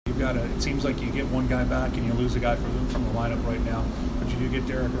got it seems like you get one guy back and you lose a guy from the lineup right now. But you do get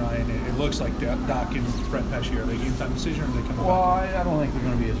Derek Ryan. It looks like Doc and Brett Pesce. Are they game time decision or are they coming back? I don't think they're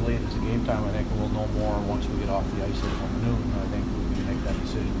going to be as late as the game time. I think we'll know more once we get off the ice at noon. I think we can make that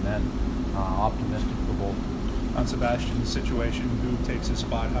decision then. Optimistic for both. On Sebastian's situation, who takes his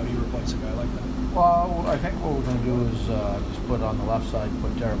spot? How do you replace a guy like that? Well, I think what we're going to do is just put on the left side,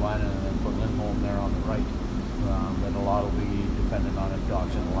 put Teravainen, and then put Lindholm there on the right. Then a lot will be dependent on if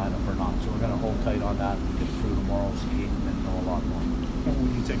Doc's in the lineup or not. So we're going to hold tight on that and get through tomorrow's game and know a lot more. When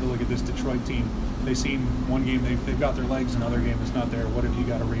you take a look at this Detroit team, they seem one game they've got their legs, another game is not there. What have you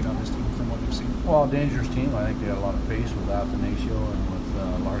got to read on this team from what you've seen? Well, dangerous team. I think they got a lot of pace with Athanasio and with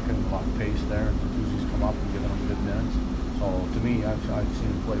Larkin, a lot of pace there. And Bertuzzi's come up and given them good minutes. So to me, I've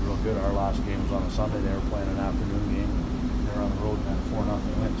seen them play real good. Our last game was on a Sunday. They were playing an afternoon game. They were on the road and had a 4-0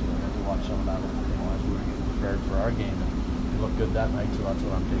 win. So we had to watch some of that as we were getting prepared for our game. And they looked good that night, so that's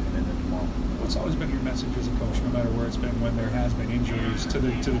what I'm taking into tomorrow. What's always been your message as a coach, no matter where it's been, when there has been injuries to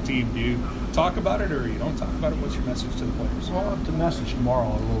the team? Do you talk about it or you don't talk about it? What's your message to the players? Well, the message tomorrow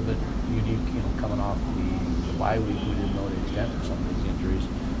a little bit unique, coming off the bye week. We didn't know the extent of some of these injuries.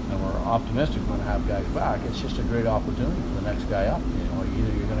 And we're optimistic we're going to have guys back. It's just a great opportunity for the next guy up.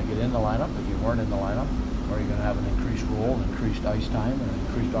 Either you're going to get in the lineup if you weren't in the lineup, or you're going to have an increased role, increased ice time, and an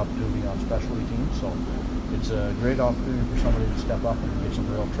increased opportunity on specialty teams. So it's a great opportunity for somebody to step up and get some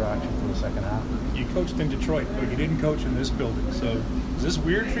real traction for the second half. You coached in Detroit, but you didn't coach in this building. So is this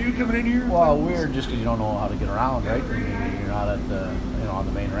weird for you coming in here? Well, weird just because you don't know how to get around, right? I mean, you're not at the, on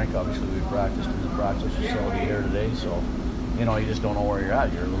the main rink. Obviously, we practiced in the practice facility here today, so you just don't know where you're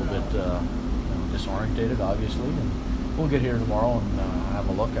at. You're a little bit disorientated, obviously, and we'll get here tomorrow and have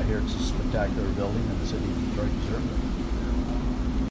a look. I hear it's a spectacular building, and the city of Detroit deserves it.